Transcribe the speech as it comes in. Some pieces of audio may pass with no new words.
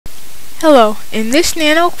Hello, in this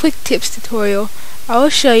Nano Quick Tips tutorial, I will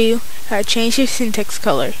show you how to change your syntax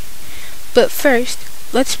color. But first,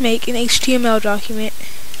 let's make an HTML document.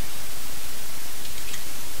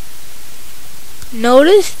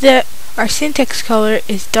 Notice that our syntax color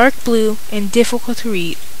is dark blue and difficult to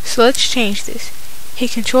read, so let's change this.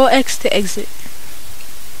 Hit Ctrl X to exit.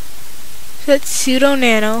 Set sudo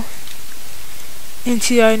nano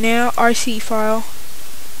into our nano RC file.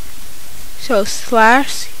 So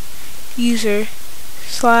 /user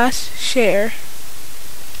 /share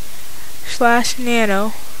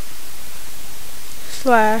 /nano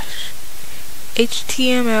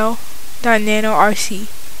 /html.nanorc.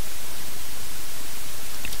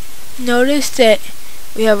 Notice that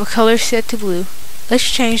we have a color set to blue.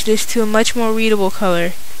 Let's change this to a much more readable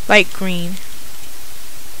color, like green.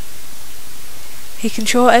 Hit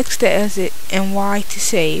Ctrl X to exit and Y to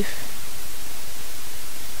save.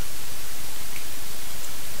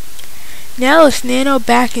 Now let's nano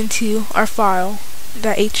back into our file,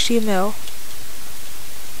 .html.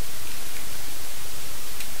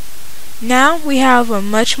 Now we have a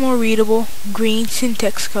much more readable green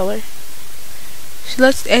syntax color. So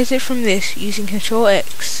let's exit from this using Ctrl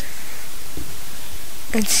X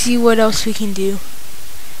and see what else we can do.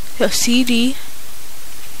 So cd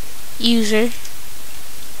user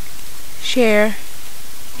share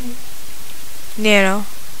nano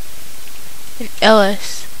and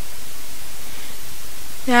ls.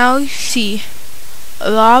 Now you see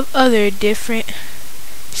a lot of other different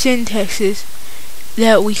syntaxes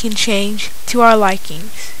that we can change to our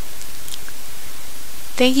likings.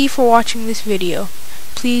 Thank you for watching this video.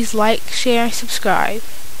 Please like, share, and subscribe.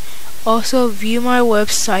 Also view my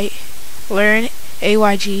website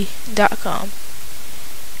learnayg.com.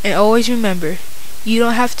 And always remember, you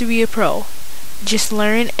don't have to be a pro. Just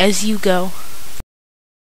learn as you go.